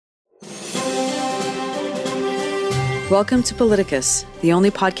Welcome to Politicus, the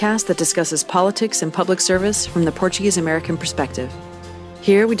only podcast that discusses politics and public service from the Portuguese-American perspective.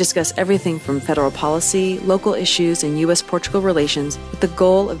 Here we discuss everything from federal policy, local issues, and U.S.-Portugal relations with the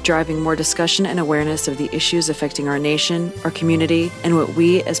goal of driving more discussion and awareness of the issues affecting our nation, our community, and what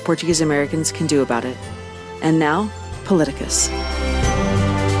we as Portuguese-Americans can do about it. And now, Politicus.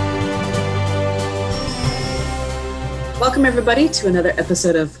 Welcome, everybody, to another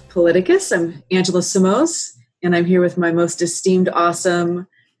episode of Politicus. I'm Angela Samos, and I'm here with my most esteemed, awesome...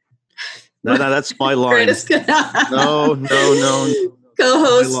 No, that's my line. No.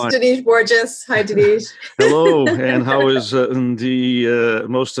 Co-host Denise Borges. Hi, Denise. Hello, and how is the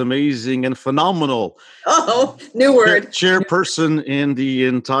most amazing and phenomenal new word chairperson in the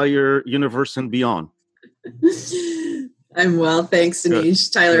entire universe and beyond? I'm well, thanks, Denise.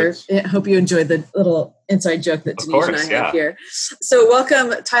 Good. Tyler, I hope you enjoyed the little inside joke that Denise and I have here. So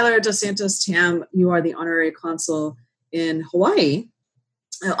welcome, Tyler Dos Santos-Tam. You are the Honorary Consul in Hawaii,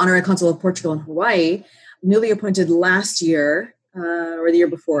 Honorary Consul of Portugal in Hawaii, newly appointed last year, or the year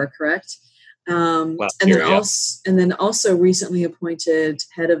before, correct? And then also recently appointed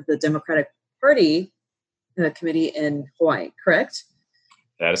head of the Democratic Party Committee in Hawaii, correct?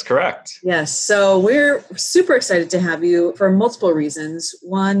 That is correct. Yes. So we're super excited to have you for multiple reasons.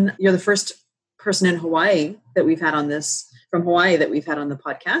 One, you're the first person in Hawaii that we've had on the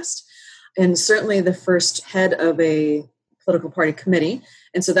podcast, and certainly the first head of a political party committee.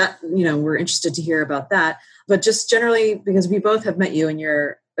 And so that, we're interested to hear about that. But just generally, because we both have met you and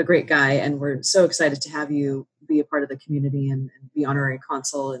you're a great guy, and we're so excited to have you be a part of the community and be honorary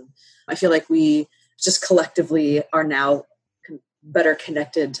consul. And I feel like we just collectively are now better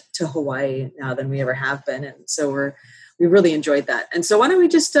connected to Hawaii now than we ever have been. And so we really enjoyed that. And so why don't we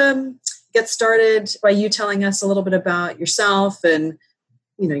just get started by you telling us a little bit about yourself and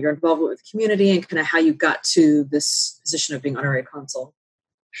your involvement with the community and kind of how you got to this position of being honorary consul.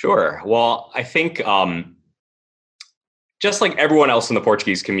 Sure. Well, I think just like everyone else in the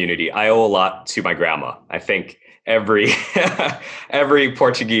Portuguese community, I owe a lot to my grandma. I think every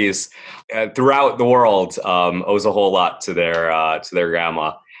Portuguese throughout the world owes a whole lot to their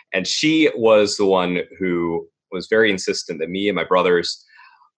grandma, and she was the one who was very insistent that me and my brothers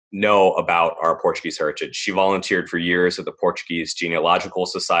know about our Portuguese heritage. She volunteered for years at the Portuguese Genealogical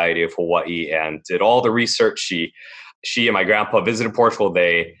Society of Hawaii and did all the research. She and my grandpa visited Portugal.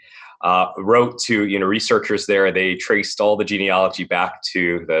 They wrote to researchers there. They traced all the genealogy back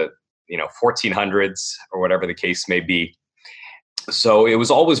to the 1400s or whatever the case may be. So it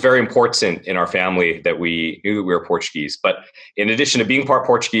was always very important in our family that we knew that we were Portuguese. But in addition to being part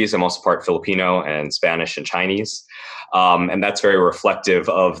Portuguese, I'm also part Filipino and Spanish and Chinese. And that's very reflective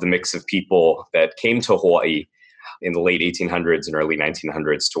of the mix of people that came to Hawaii in the late 1800s and early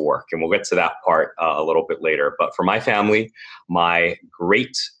 1900s to work. And we'll get to that part a little bit later. But for my family, my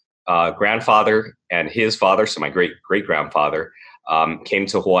great grandfather and his father, so my great-great-grandfather, came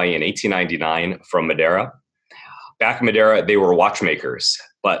to Hawaii in 1899 from Madeira. Back in Madeira, they were watchmakers,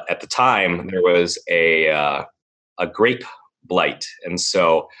 but at the time there was a grape blight, and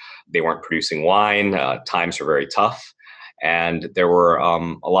so they weren't producing wine. Times were very tough, and there were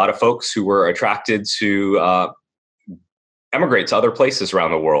a lot of folks who were attracted to emigrate to other places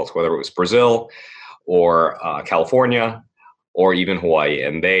around the world, whether it was Brazil or California or even Hawaii,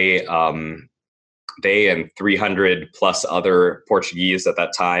 and they and 300 plus other Portuguese at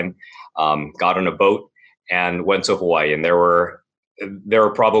that time got on a boat and went to Hawaii. And there were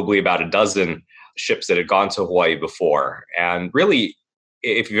probably about a dozen ships that had gone to Hawaii before. And really,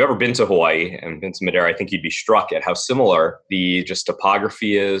 if you've ever been to Hawaii and been to Madeira, I think you'd be struck at how similar the just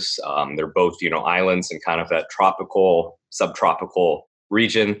topography is. They're both, islands in kind of that tropical, subtropical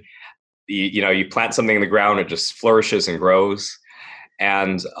region. You plant something in the ground, it just flourishes and grows.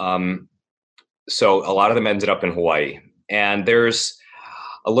 And so a lot of them ended up in Hawaii. And there's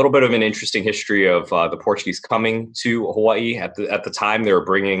a little bit of an interesting history of the Portuguese coming to Hawaii. At the time, they were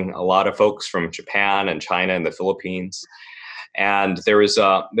bringing a lot of folks from Japan and China and the Philippines. And there's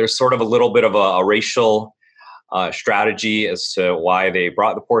sort of a little bit of a racial strategy as to why they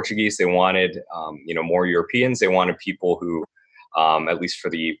brought the Portuguese. They wanted, more Europeans. They wanted people who, at least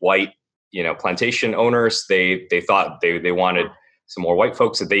for the white, plantation owners, they thought they wanted some more white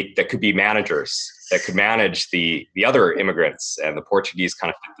folks that could be managers, that could manage the other immigrants, and the Portuguese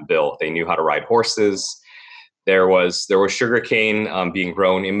kind of fit the bill. They knew how to ride horses. There was sugarcane being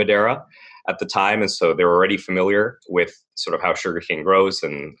grown in Madeira at the time, and so they were already familiar with sort of how sugarcane grows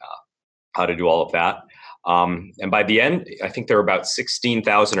and how to do all of that. And by the end, I think there were about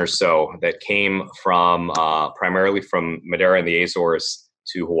 16,000 or so that came from primarily from Madeira and the Azores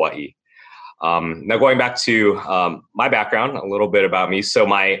to Hawaii. Now going back to my background, a little bit about me. So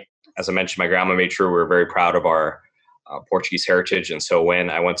as I mentioned, my grandma made sure we were very proud of our Portuguese heritage. And so when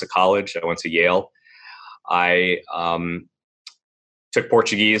I went to college, I went to Yale. I took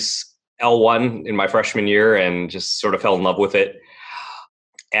Portuguese L1 in my freshman year and just sort of fell in love with it.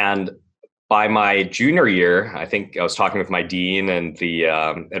 And by my junior year, I think I was talking with my dean and the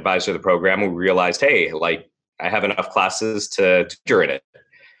advisor of the program. We realized, hey, like I have enough classes to tutor in it.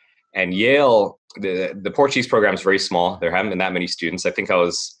 And Yale, the Portuguese program is very small. There haven't been that many students. I think there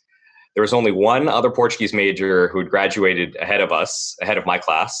was only one other Portuguese major who had graduated ahead of my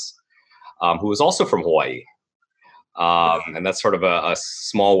class, who was also from Hawaii. And that's sort of a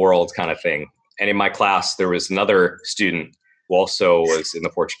small world kind of thing. And in my class, there was another student who also was in the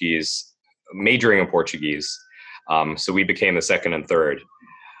Portuguese, majoring in Portuguese. So we became the second and third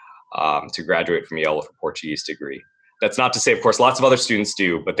to graduate from Yale with a Portuguese degree. That's not to say, of course, lots of other students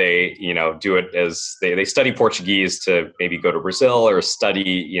do, but they, do it as they study Portuguese to maybe go to Brazil or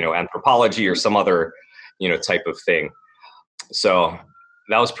study, anthropology or some other, type of thing. So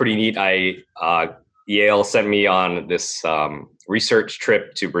that was pretty neat. Yale sent me on this research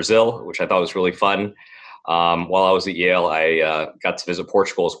trip to Brazil, which I thought was really fun. While I was at Yale, I got to visit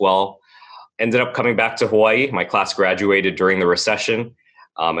Portugal as well. Ended up coming back to Hawaii. My class graduated during the recession,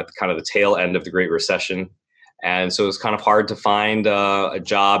 at kind of the tail end of the Great Recession. And so it was kind of hard to find a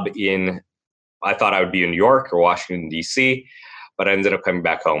job I thought I would be in New York or Washington, D.C., but I ended up coming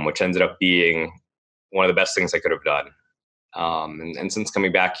back home, which ended up being one of the best things I could have done. And since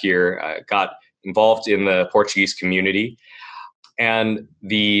coming back here, I got involved in the Portuguese community. And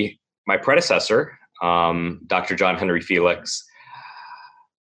my predecessor, Dr. John Henry Felix,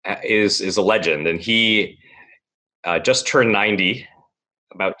 is a legend. And he just turned 90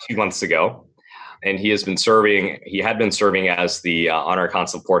 about 2 months ago. And he had been serving as the Honorary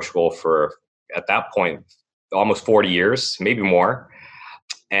Consul of Portugal for, at that point, almost 40 years, maybe more.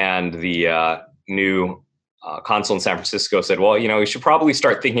 And the new consul in San Francisco said, well, we should probably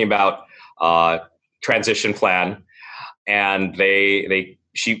start thinking about transition plan. And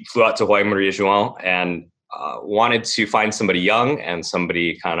she flew out to Hawaii Maria João and wanted to find somebody young and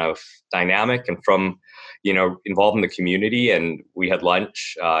somebody kind of dynamic and involved in the community. And we had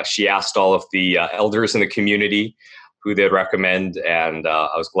lunch. She asked all of the elders in the community who they'd recommend, and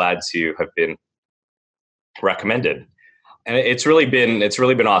I was glad to have been recommended. And it's really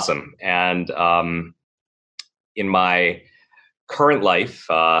been awesome. And in my current life,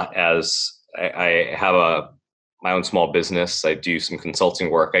 as I have my own small business, I do some consulting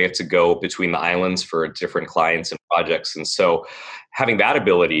work. I get to go between the islands for different clients and projects. And so having that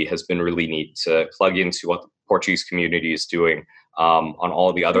ability has been really neat to plug into what the Portuguese community is doing on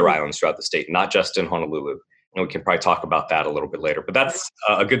all the other islands throughout the state, not just in Honolulu. And we can probably talk about that a little bit later. But that's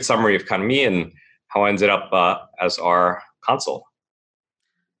a good summary of kind of me and how I ended up as our consul.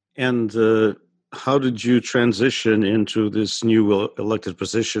 And how did you transition into this new elected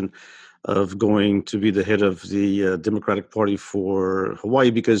position of going to be the head of the Democratic Party for Hawaii?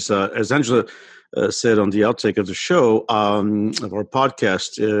 Because as Angela said on the outtake of the show, of our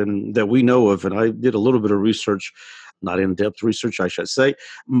podcast that we know of, and I did a little bit of research, not in-depth research, I should say,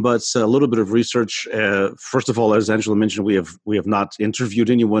 but a little bit of research. First of all, as Angela mentioned, we have not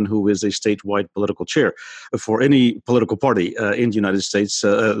interviewed anyone who is a statewide political chair for any political party in the United States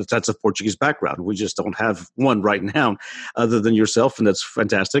that's of Portuguese background. We just don't have one right now, other than yourself, and that's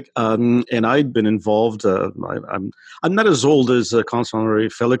fantastic. And I'd been involved. I'm not as old as Consul Honorary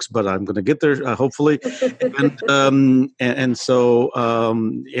Felix, but I'm going to get there hopefully. And so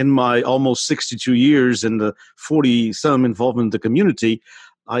in my almost 62 years and the 40 some involvement in the community,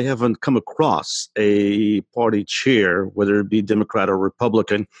 I haven't come across a party chair, whether it be Democrat or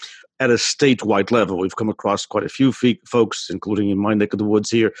Republican, at a statewide level. We've come across quite a few folks, including in my neck of the woods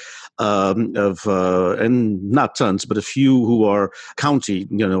here, and not tons, but a few who are county,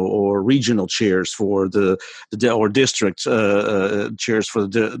 or regional chairs for or district chairs for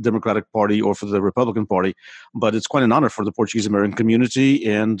the Democratic Party or for the Republican Party. But it's quite an honor for the Portuguese American community.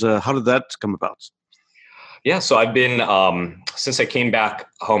 And how did that come about? Yeah, so I've been, since I came back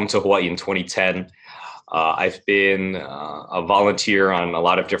home to Hawaii in 2010, I've been a volunteer on a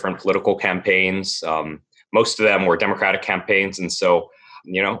lot of different political campaigns. Most of them were Democratic campaigns. And so,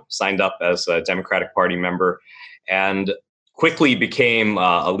 signed up as a Democratic Party member and quickly became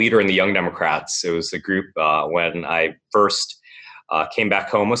a leader in the Young Democrats. It was a group when I first came back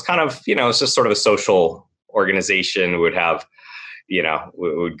home, was kind of, it's just sort of a social organization. Would have,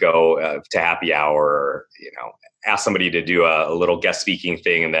 we would go to happy hour, or, ask somebody to do a little guest speaking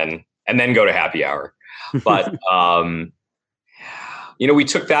thing and then go to happy hour. But, we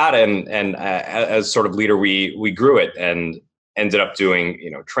took that and as sort of leader, we grew it and ended up doing,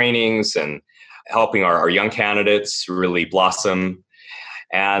 trainings and helping our young candidates really blossom.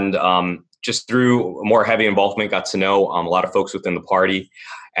 And just through more heavy involvement, got to know a lot of folks within the party.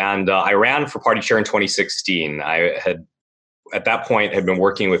 And I ran for party chair in 2016. I had, at that point, had been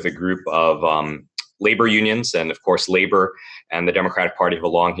working with a group of labor unions, and of course, Labor and the Democratic Party have a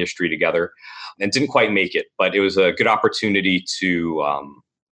long history together, and didn't quite make it. But it was a good opportunity to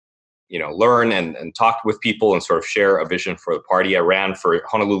learn and talk with people and sort of share a vision for the party. I ran for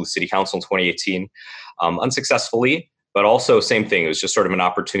Honolulu City Council in 2018, unsuccessfully, but also same thing. It was just sort of an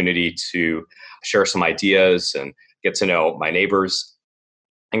opportunity to share some ideas and get to know my neighbors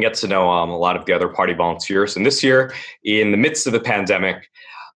and get to know a lot of the other party volunteers. And this year, in the midst of the pandemic,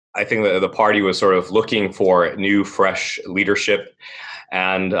 I think that the party was sort of looking for new, fresh leadership,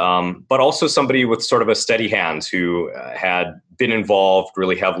 and but also somebody with sort of a steady hand who had been involved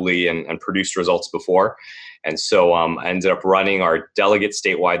really heavily and produced results before. And so I ended up running our delegates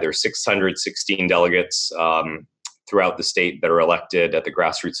statewide. There are 616 delegates throughout the state that are elected at the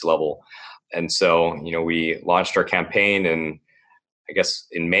grassroots level. And so, we launched our campaign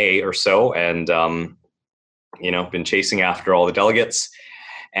in May or so, and been chasing after all the delegates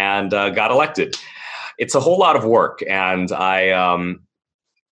and got elected. It's a whole lot of work, and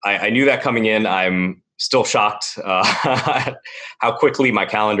I knew that coming in. I'm still shocked at how quickly my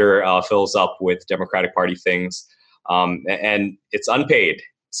calendar fills up with Democratic Party things, and it's unpaid,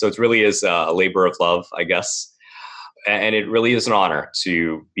 so it really is a labor of love, I guess. And it really is an honor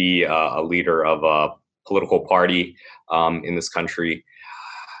to be a leader of a political party in this country.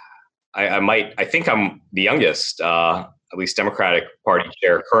 I think I'm the youngest, at least Democratic Party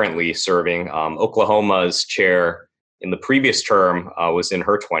chair currently serving. Oklahoma's chair in the previous term was in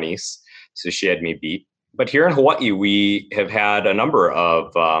her 20s, so she had me beat. But here in Hawaii, we have had a number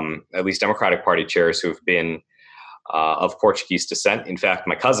of at least Democratic Party chairs who have been of Portuguese descent. In fact,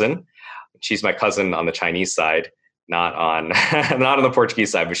 my cousin, she's my cousin on the Chinese side, not on not on the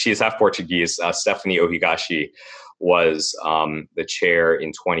Portuguese side, but she is half Portuguese. Stephanie Ohigashi was the chair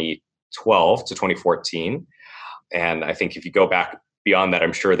in 2012 to 2014. And I think if you go back beyond that,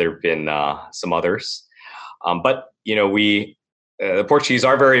 I'm sure there have been some others. But, the Portuguese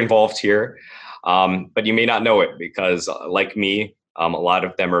are very involved here, but you may not know it because, like me, a lot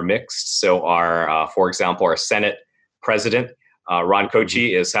of them are mixed. So for example, our Senate president, Ron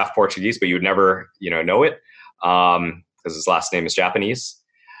Kochi, is half Portuguese, but you would never, know it because his last name is Japanese.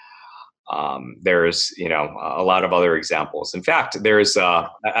 There's, a lot of other examples. In fact, there's,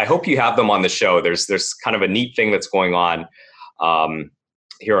 I hope you have them on the show. There's kind of a neat thing that's going on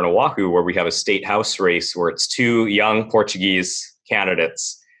here in Oahu, where we have a state house race where it's two young Portuguese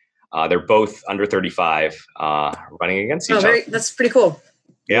candidates. They're both under 35, running against each other. That's pretty cool.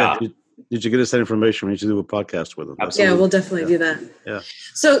 Yeah. Did you get us that information? We need to do a podcast with them. Absolutely. Yeah, we'll definitely do that. Yeah.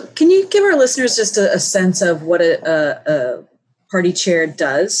 So can you give our listeners just a sense of what a party chair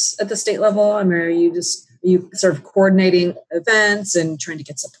does at the state level? I mean, are you sort of coordinating events and trying to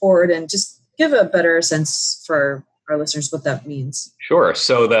get support, and just give a better sense for our listeners what that means? Sure.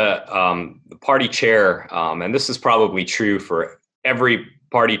 So the party chair, and this is probably true for every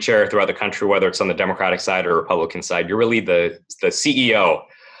party chair throughout the country, whether it's on the Democratic side or Republican side, you're really the CEO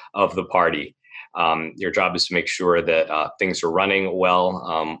of the party. Your job is to make sure that things are running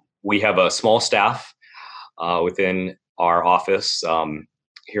well. We have a small staff within our office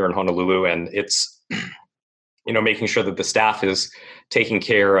here in Honolulu, and it's making sure that the staff is taking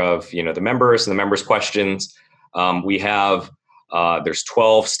care of the members and the members' questions. We have there's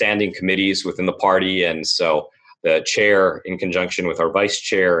 12 standing committees within the party, and so the chair, in conjunction with our vice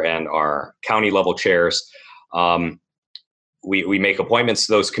chair and our county level chairs, we make appointments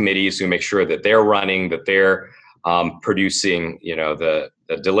to those committees. We make sure that they're running, that they're producing the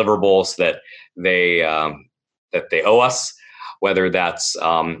deliverables that they owe us, whether that's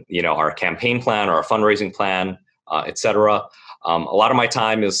our campaign plan or our fundraising plan, et cetera. A lot of my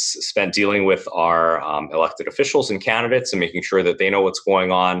time is spent dealing with our elected officials and candidates and making sure that they know what's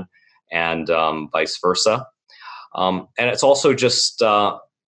going on, and vice versa. And it's also just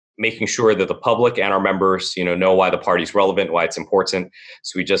making sure that the public and our members, know why the party's relevant, why it's important.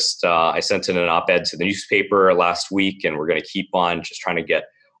 So we just, I sent in an op-ed to the newspaper last week, and we're going to keep on just trying to get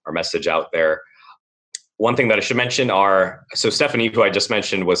our message out there. One thing that I should mention so Stephanie, who I just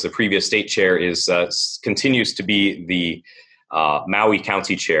mentioned was the previous state chair, continues to be the Maui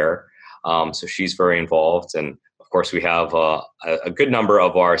County chair. So she's very involved. And of course, we have a good number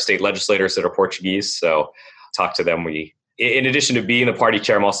of our state legislators that are Portuguese. So talk to them. We in addition to being the party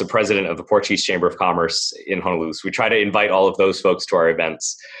chair, I'm also president of the Portuguese Chamber of Commerce in Honolulu. So we try to invite all of those folks to our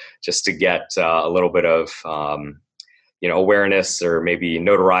events just to get a little bit of awareness or maybe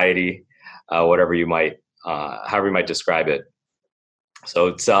notoriety, whatever you might, however you might describe it. So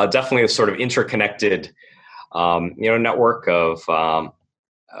it's definitely a sort of interconnected, network of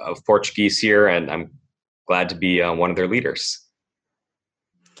Portuguese here, and I'm glad to be one of their leaders.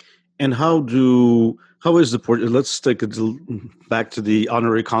 And how is the let's take it back to the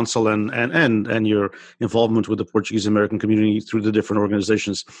Honorary Consul and your involvement with the Portuguese American community through the different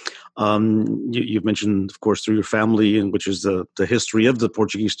organizations. You've mentioned, of course, through your family, and which is the history of the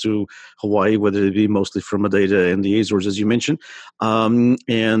Portuguese to Hawaii, whether it be mostly from Madeira and the Azores, as you mentioned,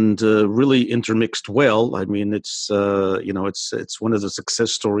 and really intermixed well. I mean, it's one of the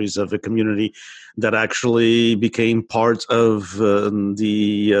success stories of a community that actually became part of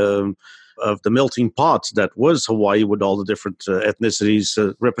the melting pot that was Hawaii, with all the different ethnicities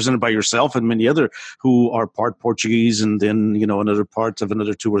represented by yourself and many other who are part Portuguese, and then another part of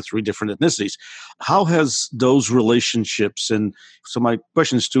another 2 or 3 different ethnicities. How has those relationships? And so my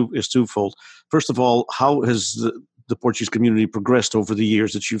question is twofold. First of all, how has the Portuguese community progressed over the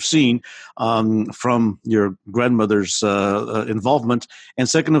years that you've seen from your grandmother's involvement? And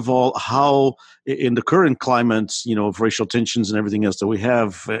second of all, how in the current climate, of racial tensions and everything else that we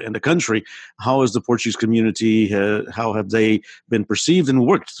have in the country, how is the Portuguese community, how have they been perceived and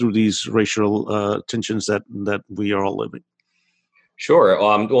worked through these racial tensions that we are all living? Sure.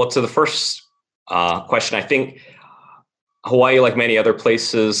 Well, to the first question, I think Hawaii, like many other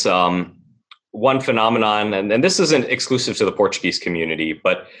places, one phenomenon, and this isn't exclusive to the Portuguese community,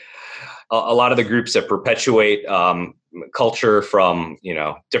 but a lot of the groups that perpetuate culture from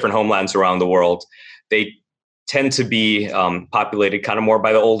different homelands around the world, they tend to be populated kind of more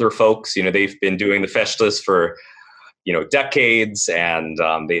by the older folks. They've been doing the festas for decades, and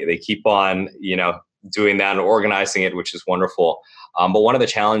they keep on doing that and organizing it, which is wonderful. But one of the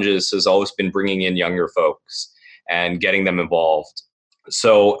challenges has always been bringing in younger folks and getting them involved.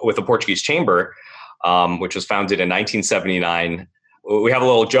 So with the Portuguese Chamber, which was founded in 1979, we have a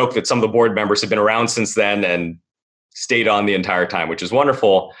little joke that some of the board members have been around since then and stayed on the entire time, which is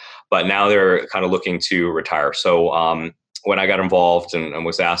wonderful. But now they're kind of looking to retire. So when I got involved and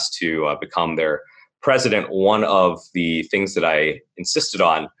was asked to become their president, one of the things that I insisted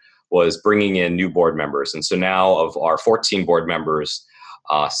on was bringing in new board members. And so now of our 14 board members,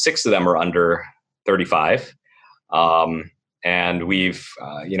 6 of them are under 35. And we've,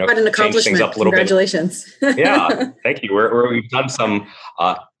 quite an accomplishment. Changed things up a little Congratulations. bit. Yeah, thank you. We've done some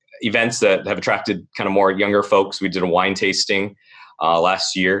events that have attracted kind of more younger folks. We did a wine tasting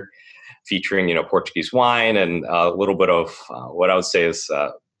last year featuring, Portuguese wine and a little bit of what I would say is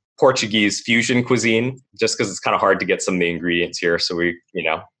Portuguese fusion cuisine, just because it's kind of hard to get some of the ingredients here. So we,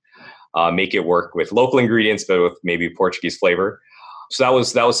 make it work with local ingredients, but with maybe Portuguese flavor. So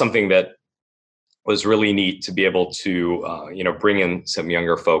that was something that was really neat to be able to, bring in some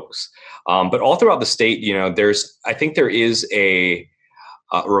younger folks. But all throughout the state, I think there is a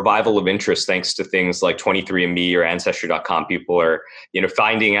revival of interest thanks to things like 23andMe or Ancestry.com. People are,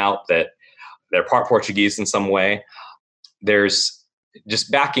 finding out that they're part Portuguese in some way. There's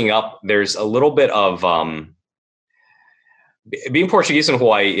just backing up. There's a little bit of being Portuguese in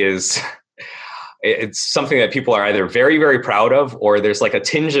Hawaii is. It's something that people are either very, very proud of, or there's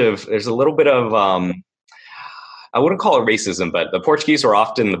a little bit of, I wouldn't call it racism, but the Portuguese were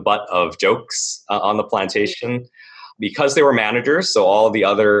often the butt of jokes on the plantation because they were managers. So all the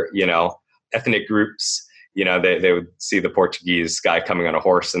other, ethnic groups, they would see the Portuguese guy coming on a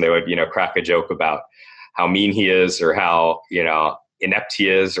horse and they would, crack a joke about how mean he is or how, inept he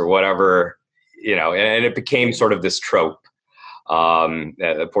is or whatever, and it became sort of this trope.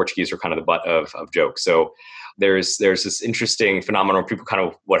 The Portuguese were kind of the butt of jokes. So there's this interesting phenomenon where people kind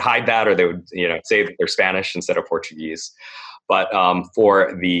of would hide that, or they would, say that they're Spanish instead of Portuguese. But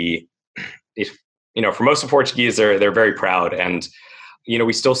for most of Portuguese, they're very proud. And,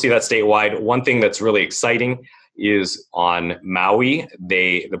 we still see that statewide. One thing that's really exciting is on Maui,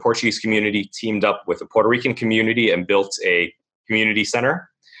 the Portuguese community teamed up with the Puerto Rican community and built a community center,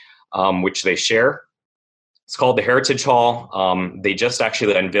 which they share. It's called the Heritage Hall. They just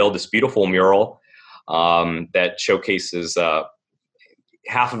actually unveiled this beautiful mural that showcases,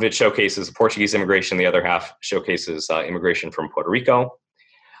 half of it showcases Portuguese immigration, the other half showcases immigration from Puerto Rico.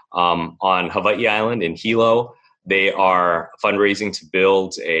 On Hawaii Island in Hilo, they are fundraising to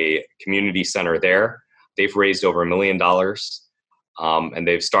build a community center there. They've raised over $1 million and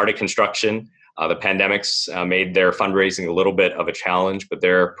they've started construction. The pandemic's made their fundraising a little bit of a challenge, but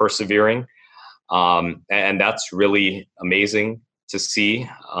they're persevering. And that's really amazing to see.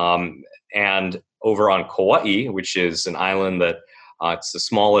 And over on Kauai, which is an island that it's the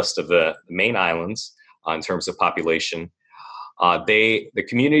smallest of the main islands in terms of population, the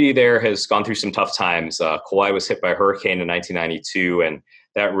community there has gone through some tough times. Kauai was hit by a hurricane in 1992, and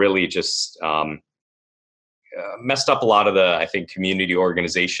that really just messed up a lot of the, I think, community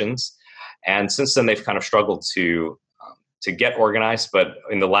organizations. And since then, they've kind of struggled to get organized. But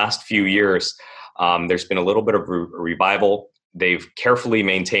in the last few years, there's been a little bit of a revival. They've carefully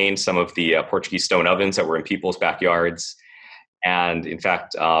maintained some of the Portuguese stone ovens that were in people's backyards. And in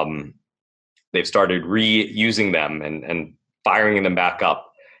fact, they've started reusing them and firing them back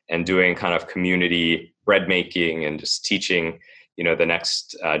up and doing kind of community bread making and just teaching, the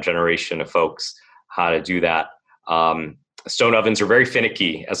next generation of folks how to do that. Stone ovens are very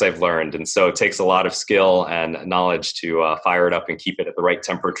finicky, as I've learned. And so it takes a lot of skill and knowledge to fire it up and keep it at the right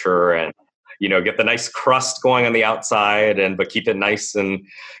temperature and, get the nice crust going on the outside but keep it nice and,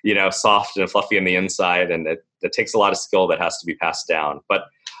 soft and fluffy on the inside. And it takes a lot of skill that has to be passed down. But,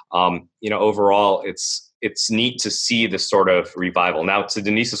 overall, it's neat to see this sort of revival. Now, to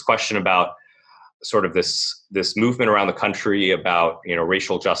Denise's question about sort of this movement around the country about,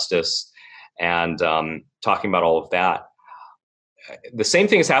 racial justice and talking about all of that. The same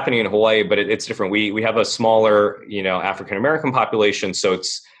thing is happening in Hawaii, but it's different. We have a smaller, African American population, so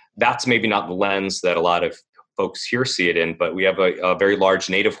that's maybe not the lens that a lot of folks here see it in. But we have a very large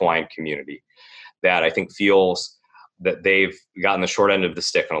Native Hawaiian community that I think feels that they've gotten the short end of the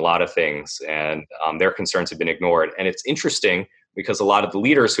stick on a lot of things, and their concerns have been ignored. And it's interesting because a lot of the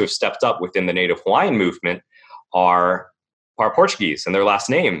leaders who have stepped up within the Native Hawaiian movement are Portuguese, and their last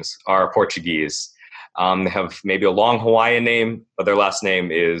names are Portuguese. They have maybe a long Hawaiian name, but their last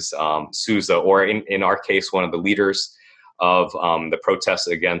name is Souza, or in our case, one of the leaders of the protests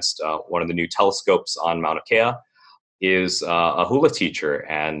against one of the new telescopes on Mauna Kea is a hula teacher,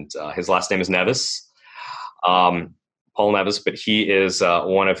 and his last name is Neves, Paul Neves, but he is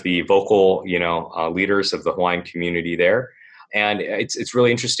one of the vocal, leaders of the Hawaiian community there. And it's really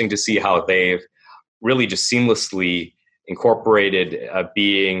interesting to see how they've really just seamlessly incorporated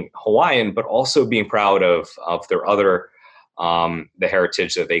being Hawaiian, but also being proud of their other, the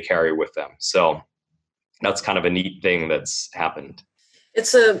heritage that they carry with them. So that's kind of a neat thing that's happened.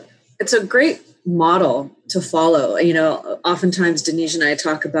 It's a great model to follow. Oftentimes Denise and I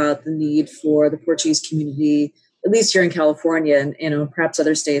talk about the need for the Portuguese community, at least here in California and, perhaps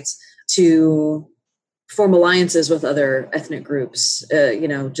other states, to form alliances with other ethnic groups,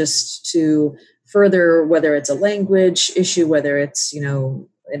 just to further, whether it's a language issue, whether it's,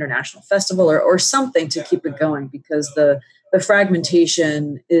 international festival or something to keep it going, because the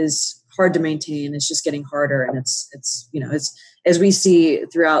fragmentation is hard to maintain. It's just getting harder. And it's as we see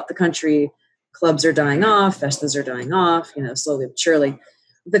throughout the country, clubs are dying off, festas are dying off, slowly but surely.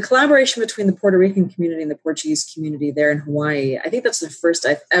 The collaboration between the Puerto Rican community and the Portuguese community there in Hawaii, I think that's the first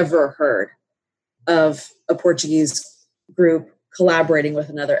I've ever heard of a Portuguese group collaborating with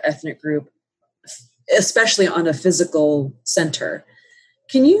another ethnic group, especially on a physical center.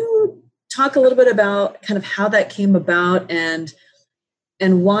 Can you talk a little bit about kind of how that came about and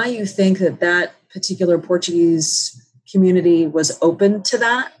why you think that particular Portuguese community was open to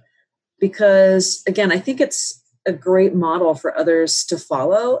that? Because again, I think it's a great model for others to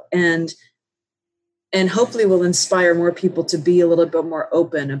follow and hopefully will inspire more people to be a little bit more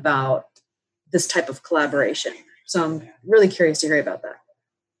open about this type of collaboration. So I'm really curious to hear about that.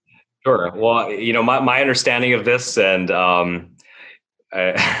 Sure. Well, my understanding of this, and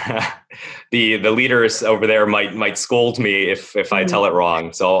the leaders over there might scold me if I tell it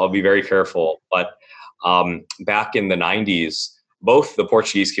wrong. So I'll be very careful. But back in the 90s, both the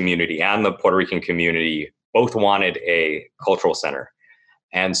Portuguese community and the Puerto Rican community both wanted a cultural center.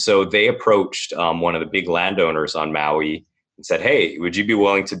 And so they approached one of the big landowners on Maui and said, "Hey, would you be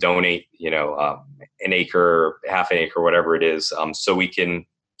willing to donate, an acre, half an acre, whatever it is, so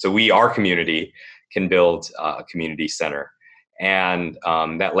our community can build a community center?" And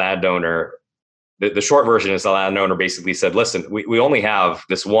that landowner, the short version is the landowner basically said, "Listen, we only have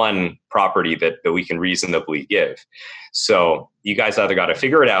this one property that we can reasonably give. So you guys either got to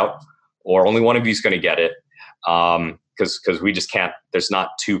figure it out or only one of you is going to get it. Because we just can't, there's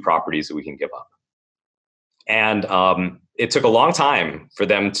not two properties that we can give up." And it took a long time for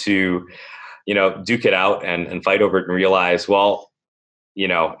them to, duke it out and fight over it and realize, well,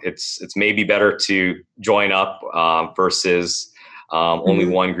 it's maybe better to join up versus only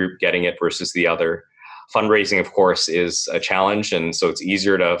one group getting it versus the other. Fundraising, of course, is a challenge. And so it's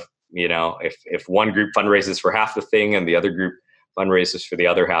easier to, if one group fundraises for half the thing and the other group fundraises for the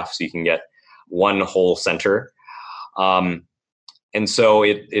other half, so you can get one whole center. And so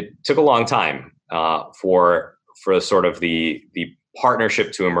it took a long time for sort of the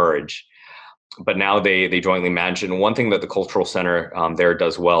partnership to emerge. But now they jointly manage it. And one thing that the cultural center there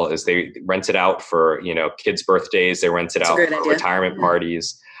does well is they rent it out for, kids' birthdays. They rent it out for retirement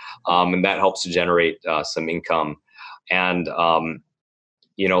parties. And that helps to generate some income. And, a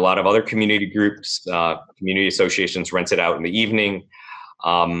lot of other community groups, community associations rent it out in the evening.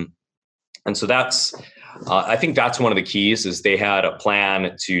 And so I think that's one of the keys is they had a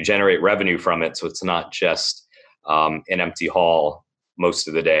plan to generate revenue from it. So it's not just an empty hall most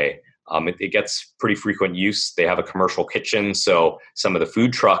of the day. It gets pretty frequent use. They have a commercial kitchen. So some of the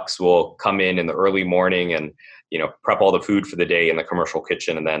food trucks will come in the early morning and, prep all the food for the day in the commercial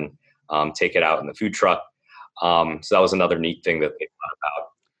kitchen and then take it out in the food truck. So that was another neat thing that they thought about.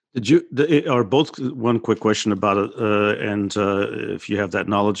 One quick question about it, and if you have that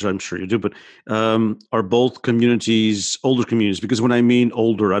knowledge, I'm sure you do, but are both communities older communities? Because when I mean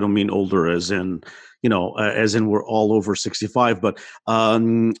older, I don't mean older as in, as in we're all over 65, but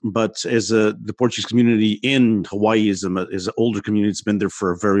as the Portuguese community in Hawaii is an older community. It's been there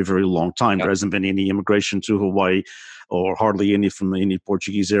for a very, very long time. Yep. There hasn't been any immigration to Hawaii or hardly any from any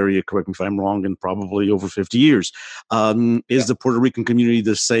Portuguese area, correct me if I'm wrong, in probably over 50 years. Is the Puerto Rican community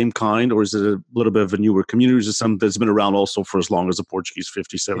the same kind, or is it a little bit of a newer community? Or is it something that's been around also for as long as the Portuguese,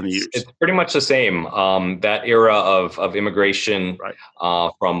 50, 70 years? It's pretty much the same. That era of immigration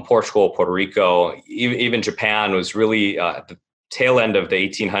from Portugal, Puerto Rico, even Japan was really at the tail end of the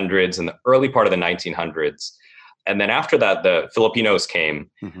 1800s and the early part of the 1900s. And then after that, the Filipinos came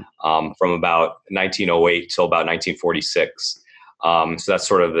from about 1908 till about 1946. So that's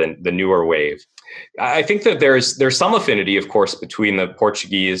sort of the newer wave. I think that there's some affinity, of course, between the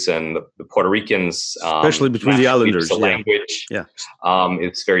Portuguese and the Puerto Ricans, especially between the islanders. The language,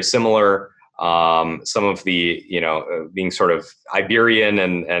 it's very similar. Some of the being sort of Iberian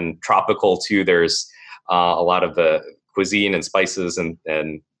and tropical too. There's a lot of the cuisine and spices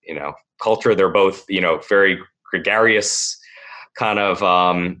and culture. They're both very gregarious kind of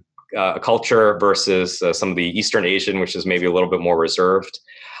culture versus some of the Eastern Asian, which is maybe a little bit more reserved,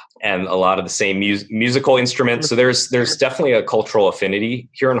 and a lot of the same musical instruments. So there's definitely a cultural affinity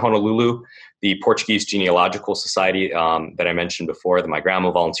here in Honolulu. The Portuguese Genealogical Society that I mentioned before, that my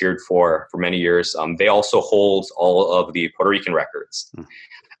grandma volunteered for many years, they also hold all of the Puerto Rican records.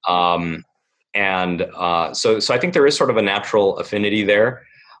 So I think there is sort of a natural affinity there.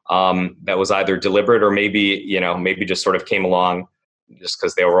 That was either deliberate or maybe just sort of came along just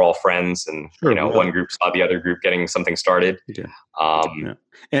because they were all friends and, one group saw the other group getting something started. Yeah.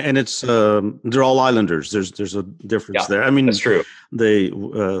 And it's, they're all islanders. There's a difference there. I mean, that's true.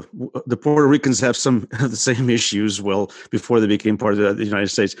 The Puerto Ricans have some of the same issues. Well, before they became part of the United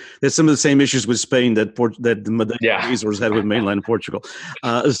States, there's some of the same issues with Spain that the Madeiras had with mainland Portugal.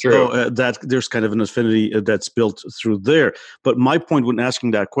 That there's kind of an affinity that's built through there. But my point when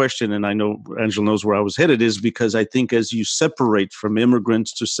asking that question, and I know Angela knows where I was headed, is because I think as you separate from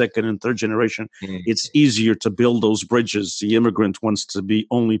immigrants to second and third generation, it's easier to build those bridges. The immigrant wants to be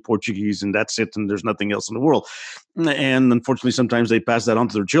only Portuguese and that's it, and there's nothing else in the world. And unfortunately, sometimes they pass that on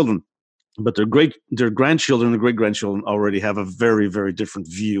to their children. But their grandchildren and great-grandchildren already have a very, very different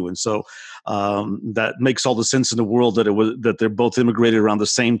view. And so that makes all the sense in the world that they're both immigrated around the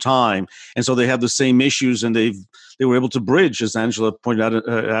same time. And so they have the same issues, and they were able to bridge, as Angela pointed out,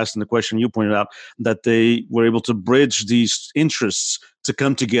 asked in the question you pointed out, that they were able to bridge these interests to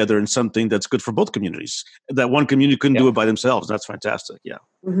come together in something that's good for both communities. That one community couldn't do it by themselves. That's fantastic. Yeah.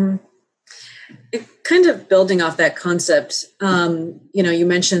 Mm-hmm. Kind of building off that concept, you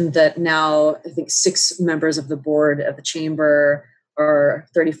mentioned that now I think 6 members of the board of the chamber are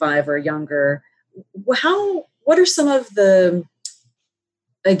 35 or younger. What are some of the,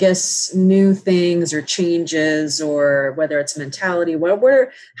 I guess, new things or changes, or whether it's mentality?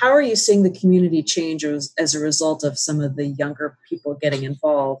 How are you seeing the community change as a result of some of the younger people getting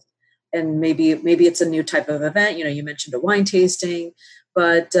involved? And maybe it's a new type of event. You mentioned a wine tasting.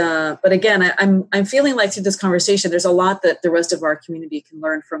 But again, I'm feeling like through this conversation, there's a lot that the rest of our community can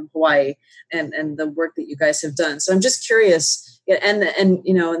learn from Hawaii and the work that you guys have done. So I'm just curious, and then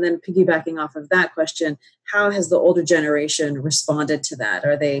piggybacking off of that question, how has the older generation responded to that?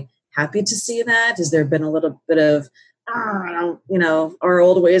 Are they happy to see that? Has there been a little bit of, our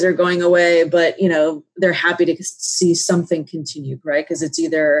old ways are going away, but they're happy to see something continue, right? Because it's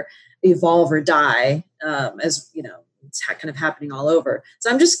either evolve or die, as it's kind of happening all over. So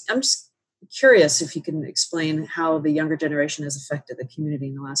I'm just curious if you can explain how the younger generation has affected the community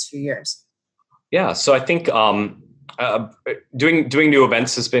in the last few years. Yeah. So I think Doing new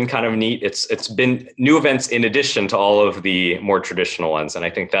events has been kind of neat. It's been new events in addition to all of the more traditional ones, and I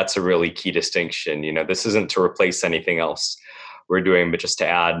think that's a really key distinction. This isn't to replace anything else we're doing, but just to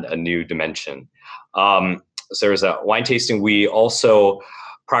add a new dimension. So there's a wine tasting. We also,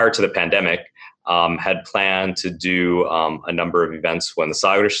 prior to the pandemic, had planned to do a number of events when the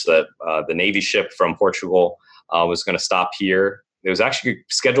Sagres, the Navy ship from Portugal, was going to stop here. It was actually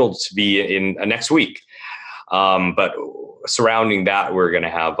scheduled to be in next week. But surrounding that, we're going to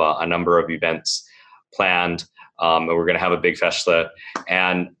have a number of events planned, and we're going to have a big festa.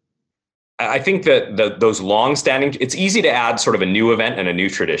 And I think that those long-standing, it's easy to add sort of a new event and a new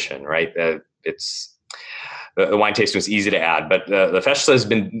tradition, right? It's the wine tasting was easy to add, but the festa has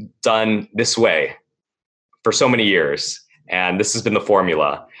been done this way for so many years, and this has been the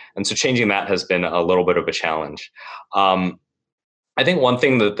formula. And so changing that has been a little bit of a challenge. I think one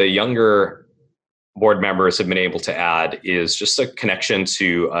thing that the younger board members have been able to add is just a connection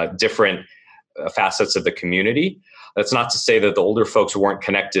to different facets of the community. That's not to say that the older folks weren't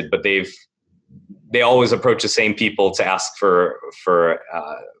connected, but they always approach the same people to ask for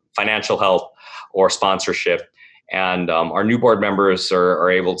financial help or sponsorship. And our new board members are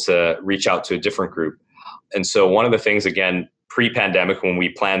able to reach out to a different group. And so one of the things, again, pre-pandemic, when we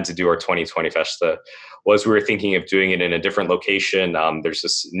planned to do our 2020 Festa, was we were thinking of doing it in a different location. There's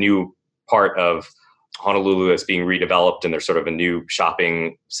this new part of Honolulu that's being redeveloped, and there's sort of a new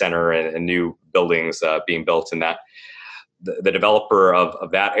shopping center and new buildings being built in that. The developer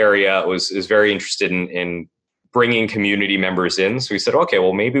of that area is very interested in bringing community members in. So we said, okay,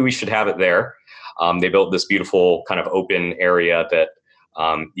 well, maybe we should have it there. They built this beautiful kind of open area that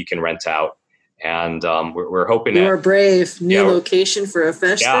you can rent out. And we're hoping you are brave. New location for a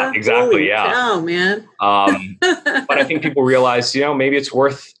festa. Yeah, exactly. Holy cow, man. But I think people realize, maybe it's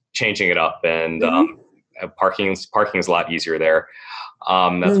worth changing it up, and parking is a lot easier there.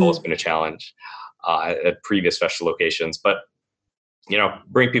 That's always been a challenge at previous festa locations. But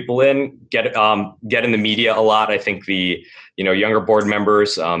bring people in, get in the media a lot. I think the younger board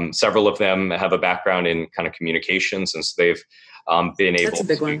members, several of them have a background in kind of communications, and so they've been able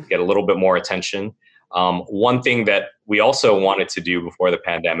to get a little bit more attention. One thing that we also wanted to do before the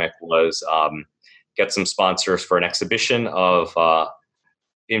pandemic was get some sponsors for an exhibition of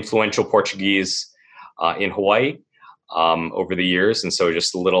influential Portuguese in Hawaii over the years. And so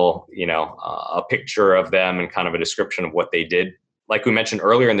just a little, a picture of them and kind of a description of what they did. Like we mentioned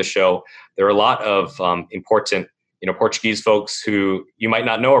earlier in the show, there are a lot of important, Portuguese folks who you might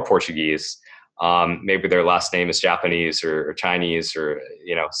not know are Portuguese. Maybe their last name is Japanese or Chinese or,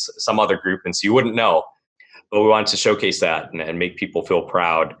 some other group. And so you wouldn't know. But we wanted to showcase that and make people feel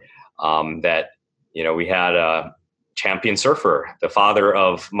proud that, we had a champion surfer, the father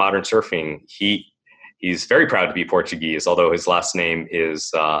of modern surfing. He's very proud to be Portuguese, although his last name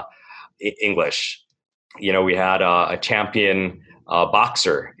is English. We had a champion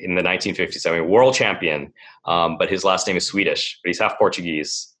boxer in the 1950s, world champion, but his last name is Swedish, but he's half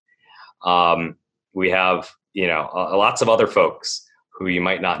Portuguese. We have, lots of other folks who you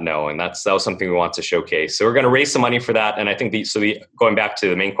might not know, and that was something we want to showcase. So we're going to raise some money for that. And I think going back to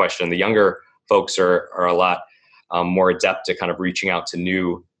the main question, the younger folks are a lot more adept at kind of reaching out to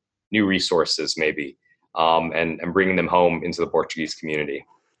new resources, maybe, and bringing them home into the Portuguese community.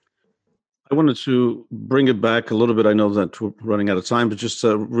 I wanted to bring it back a little bit. I know that we're running out of time, but just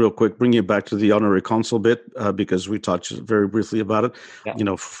real quick, bring it back to the honorary consul bit because we touched very briefly about it.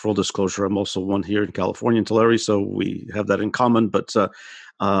 Yeah. Full disclosure, I'm also one here in California in Tulare, so we have that in common. But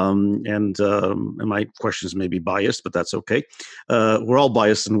and my questions may be biased, but that's okay. We're all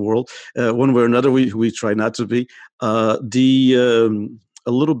biased in the world, one way or another. We try not to be.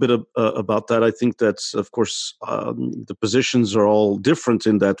 A little bit about that. I think that, of course, the positions are all different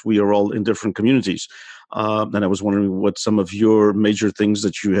in that we are all in different communities. And I was wondering what some of your major things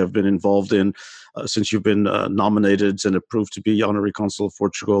that you have been involved in since you've been nominated and approved to be Honorary Consul of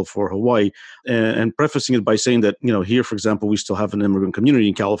Portugal for Hawaii. And prefacing it by saying that, here, for example, we still have an immigrant community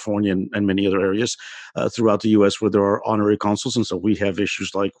in California and many other areas throughout the U.S. where there are honorary consuls. And so we have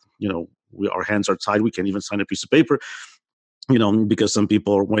issues like, our hands are tied. We can't even sign a piece of paper. Because some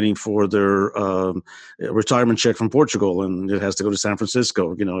people are waiting for their retirement check from Portugal and it has to go to San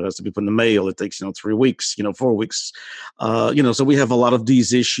Francisco, it has to be put in the mail. It takes, 3 weeks, 4 weeks. So we have a lot of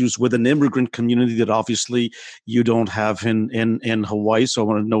these issues with an immigrant community that obviously you don't have in Hawaii. So I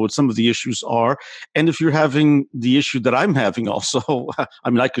want to know what some of the issues are. And if you're having the issue that I'm having also,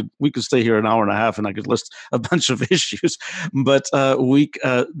 we could stay here an hour and a half and I could list a bunch of issues, but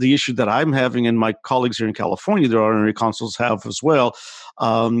the issue that I'm having and my colleagues here in California, there are honorary consuls have as well,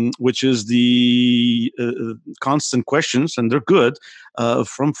 which is the constant questions, and they're good,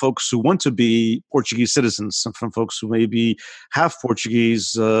 from folks who want to be Portuguese citizens, and from folks who maybe have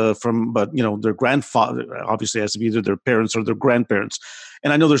Portuguese but their grandfather obviously has to be either their parents or their grandparents.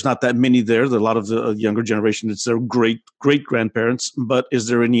 And I know there's not that many there. There are a lot of the younger generation, it's their great-grandparents. But is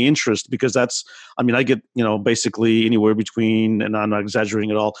there any interest? Because I get, basically anywhere between, and I'm not exaggerating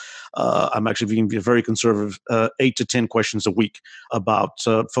at all, I'm actually being very conservative, 8 to 10 questions a week about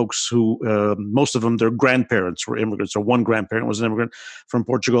folks who, most of them, their grandparents were immigrants, or one grandparent was an immigrant from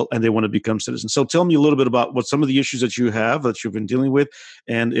Portugal, and they want to become citizens. So tell me a little bit about what some of the issues that you have, that you've been dealing with,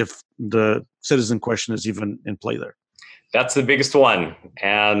 and if the citizen question is even in play there. That's the biggest one.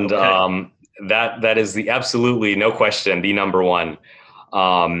 And okay. That is absolutely, no question, the number one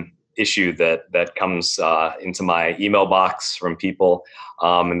issue that comes into my email box from people.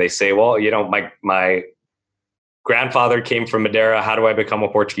 And they say, well, my grandfather came from Madeira. How do I become a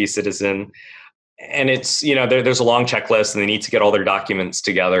Portuguese citizen? And it's, there's a long checklist, and they need to get all their documents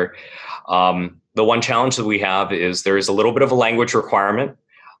together. The one challenge that we have is there is a little bit of a language requirement.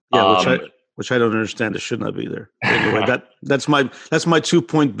 Yeah, which I don't understand. It should not be there. Anyway, that's my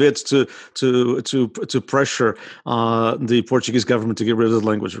 2-point bits to pressure the Portuguese government to get rid of the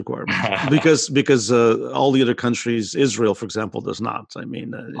language requirement, because all the other countries, Israel, for example, does not.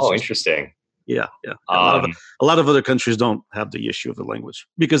 Interesting. Yeah. A lot of other countries don't have the issue of the language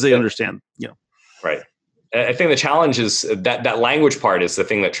because they understand. Right. I think the challenge is that language part is the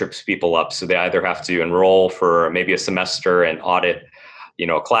thing that trips people up. So they either have to enroll for maybe a semester and audit,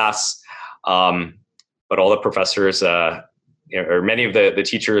 a class. But all the professors, or many of the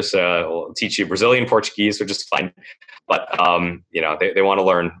teachers will teach you Brazilian Portuguese, which is fine. But, they want to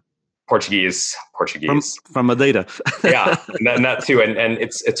learn Portuguese from Madeira. Yeah, and that too. And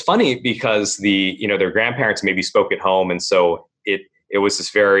it's funny because their grandparents maybe spoke at home. And so it was this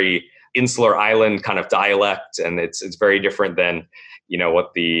very insular island kind of dialect. And it's very different than,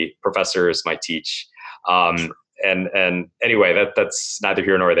 what the professors might teach. And anyway, that's neither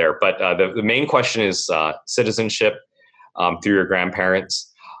here nor there. But the main question is citizenship through your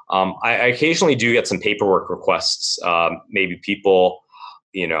grandparents. I occasionally do get some paperwork requests. Maybe people,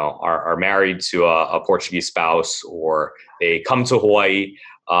 are married to a Portuguese spouse, or they come to Hawaii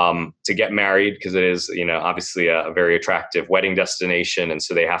to get married because it is, obviously a very attractive wedding destination, and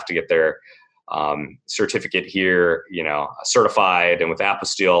so they have to get their certificate here, certified and with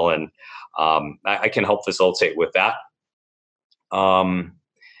apostille, and I can help facilitate with that.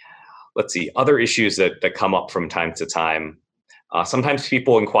 Let's see, other issues that come up from time to time. Sometimes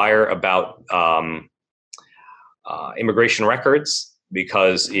people inquire about immigration records,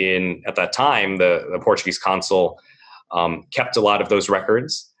 because at that time, the Portuguese consul kept a lot of those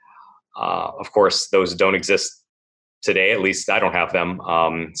records. Of course, those don't exist today. At least I don't have them.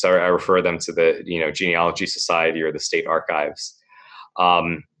 So I refer them to the Genealogy Society or the state archives.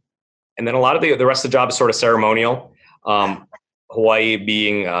 And then a lot of the rest of the job is sort of ceremonial. Hawaii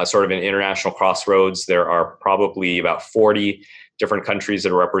being sort of an international crossroads, there are probably about 40 different countries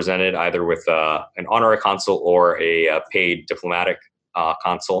that are represented, either with an honorary consul or a paid diplomatic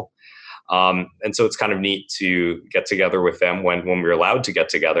consul. And so it's kind of neat to get together with them when we're allowed to get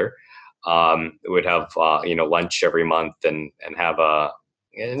together. We'd have lunch every month and have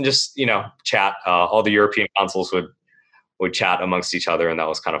just chat. All the European consuls would chat amongst each other, and that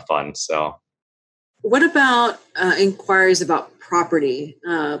was kind of fun. So, what about inquiries about property?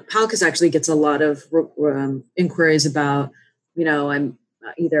 PALITICUS actually gets a lot of inquiries about, I'm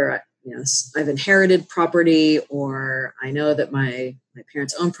either I've inherited property, or I know that my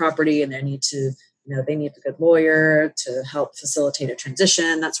parents own property, and they need a good lawyer to help facilitate a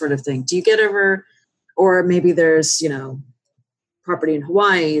transition, that sort of thing. Do you get over, or maybe there's property in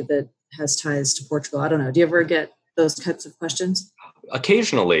Hawaii that has ties to Portugal? I don't know. Do you ever get those types of questions?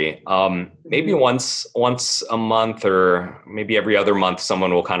 Occasionally, maybe once a month, or maybe every other month,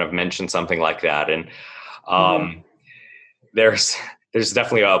 someone will kind of mention something like that. And there's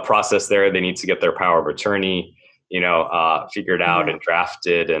definitely a process there. They need to get their power of attorney, figured out and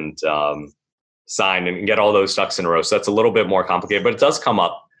drafted and signed, and get all those ducks in a row. So that's a little bit more complicated, but it does come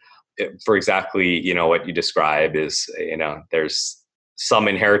up for exactly, what you describe is, there's some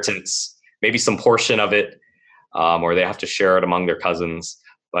inheritance, maybe some portion of it, or they have to share it among their cousins.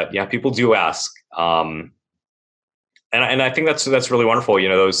 But yeah, people do ask. And I think that's really wonderful.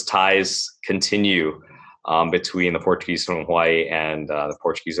 Those ties continue between the Portuguese from Hawaii and the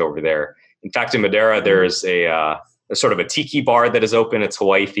Portuguese over there. In fact, in Madeira, there's there's sort of a tiki bar that is open. It's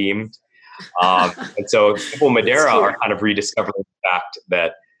Hawaii themed. And so people in Madeira are kind of rediscovering the fact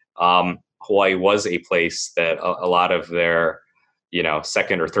that Hawaii was a place that a lot of their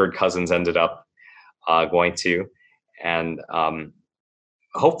second or third cousins ended up going to. And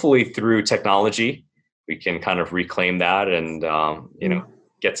hopefully through technology, we can kind of reclaim that and,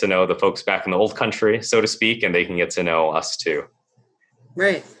 get to know the folks back in the old country, so to speak, and they can get to know us too.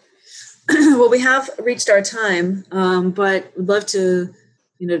 Right. Well, we have reached our time, but we'd love to,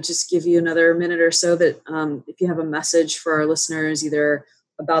 just give you another minute or so that if you have a message for our listeners, either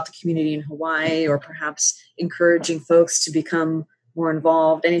about the community in Hawaii or perhaps encouraging folks to become more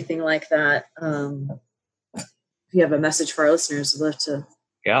involved, anything like that. If you have a message for our listeners, we'd love to.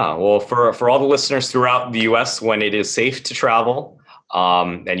 Yeah, well, for all the listeners throughout the U.S., when it is safe to travel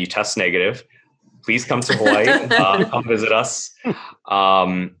and you test negative, please come to Hawaii, come visit us.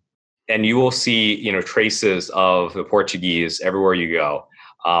 And you will see, traces of the Portuguese everywhere you go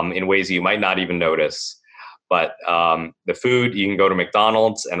in ways you might not even notice. But the food, you can go to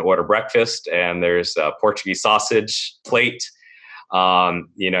McDonald's and order breakfast, and there's a Portuguese sausage plate.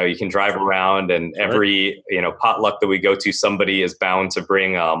 You can drive around, and every potluck that we go to, somebody is bound to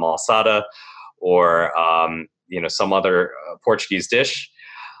bring a malasada or some other Portuguese dish.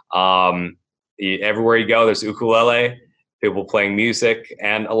 Everywhere you go, there's ukulele, people playing music,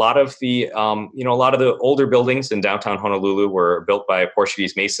 and a lot of the older buildings in downtown Honolulu were built by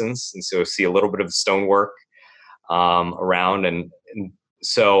Portuguese masons, and so you see a little bit of the stonework around, and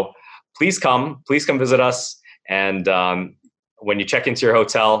so please come visit us. And when you check into your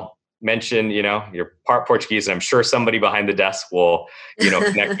hotel, mention you're part Portuguese, and I'm sure somebody behind the desk will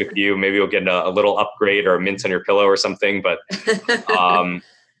connect with you. Maybe you'll get a little upgrade or a mint on your pillow or something. But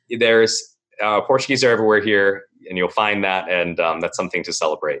there's Portuguese are everywhere here, and you'll find that, and that's something to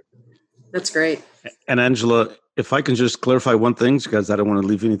celebrate. That's great. And Angela, if I can just clarify one thing, because I don't want to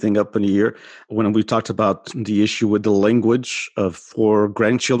leave anything up in the air. When we talked about the issue with the language for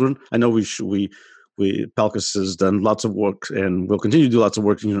grandchildren, I know PALITICUS has done lots of work and will continue to do lots of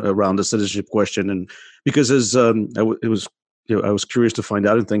work around the citizenship question. And because I was curious to find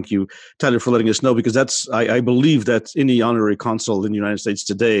out, and thank you, Tyler, for letting us know, because I believe that any honorary consul in the United States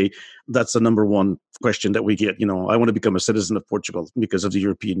today, that's the number one question that we get. I want to become a citizen of Portugal because of the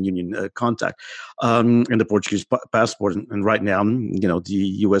European Union contact and the Portuguese passport. And right now, the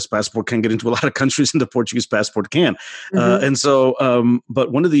U.S. passport can get into a lot of countries, and the Portuguese passport can. Mm-hmm. And so,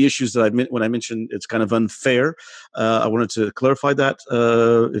 but one of the issues that when I mentioned it's kind of unfair, I wanted to clarify that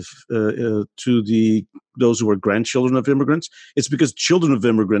to those who are grandchildren of immigrants. It's because children of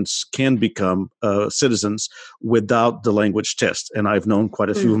immigrants can become citizens without the language test. And I've known quite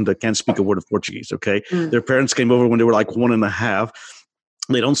a few of them that can't speak a word of Portuguese, okay? Their parents came over when they were like 1.5.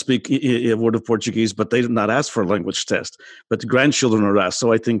 They don't speak a word of Portuguese, but they did not ask for a language test. But the grandchildren are asked.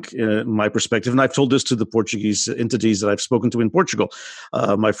 So I think, my perspective, and I've told this to the Portuguese entities that I've spoken to in Portugal,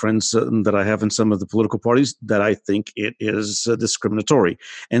 my friends that I have in some of the political parties, that I think it is discriminatory.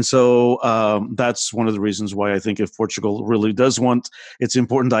 And so that's one of the reasons why I think if Portugal really does want, it's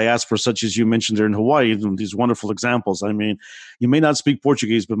important I ask for, such as you mentioned there in Hawaii, these wonderful examples. I mean, you may not speak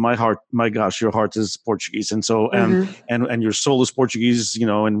Portuguese, but my gosh, your heart is Portuguese. And so, and your soul is Portuguese,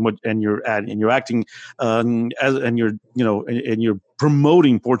 and you're acting, and you're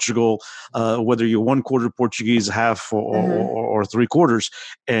promoting Portugal, whether you're 1/4 Portuguese, half or 3/4.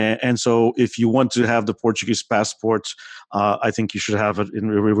 And so if you want to have the Portuguese passport, I think you should have it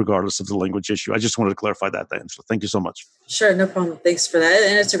regardless of the language issue. I just wanted to clarify that, Angela. Thank you so much. Sure, no problem. Thanks for that.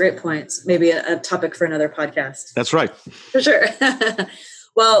 And it's a great point. It's maybe a topic for another podcast. That's right. For sure.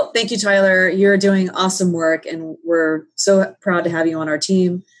 Well, thank you, Tyler. You're doing awesome work, and we're so proud to have you on our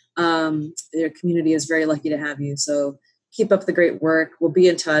team. Your community is very lucky to have you. So keep up the great work. We'll be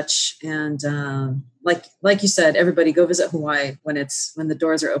in touch. And like you said, everybody go visit Hawaii when the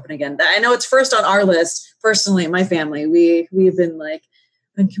doors are open again. I know it's first on our list. Personally, my family, we've been like,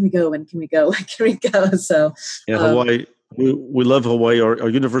 when can we go? When can we go? When can we go? So yeah, Hawaii. We love Hawaii. Our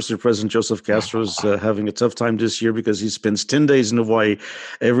university president, Joseph Castro, is having a tough time this year because he spends 10 days in Hawaii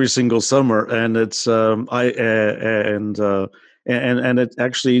every single summer. And it's, and it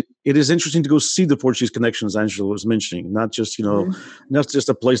actually, it is interesting to go see the Portuguese connections Angela was mentioning, not just, not just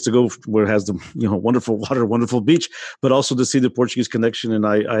a place to go where it has the, wonderful water, wonderful beach, but also to see the Portuguese connection. And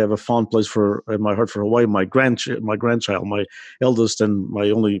I have a fond place in my heart for Hawaii. My grandchild, my eldest and my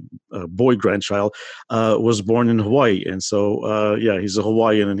only boy grandchild, was born in Hawaii. And so, he's a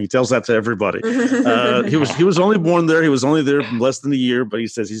Hawaiian, and he tells that to everybody. He was only born there. He was only there less than a year, but he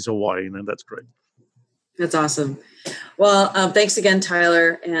says he's Hawaiian, and that's great. That's awesome. Well, thanks again,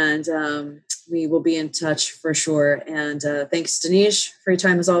 Tyler, and we will be in touch for sure. And thanks, Dinesh, for your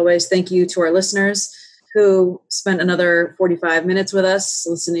time as always. Thank you to our listeners who spent another 45 minutes with us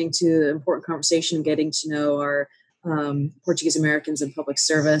listening to the important conversation, getting to know our Portuguese Americans in Public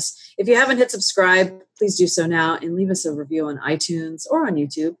Service. If you haven't hit subscribe, please do so now and leave us a review on iTunes or on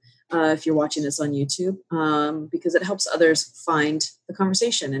YouTube if you're watching this on YouTube, because it helps others find the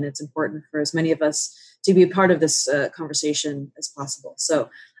conversation, and it's important for as many of us to be a part of this conversation as possible. So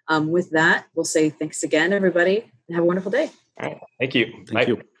with that, we'll say thanks again, everybody, and have a wonderful day. All right. Thank you. Thank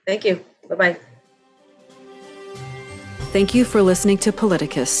you. Thank you. Bye-bye. Thank you for listening to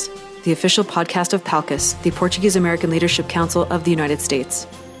Politicus, the official podcast of PALITICUS, the Portuguese American Leadership Council of the United States.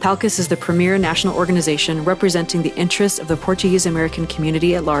 PALITICUS is the premier national organization representing the interests of the Portuguese American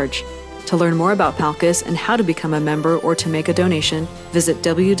community at large. To learn more about PALITICUS and how to become a member or to make a donation, visit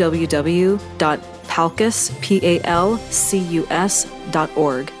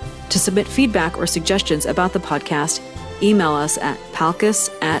www.palcus.org. To submit feedback or suggestions about the podcast, email us at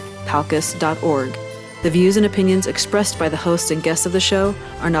palcus@palcus.org. The views and opinions expressed by the hosts and guests of the show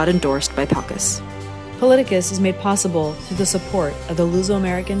are not endorsed by PALITICUS. Politicus is made possible through the support of the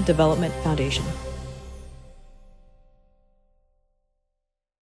Luso-American Development Foundation.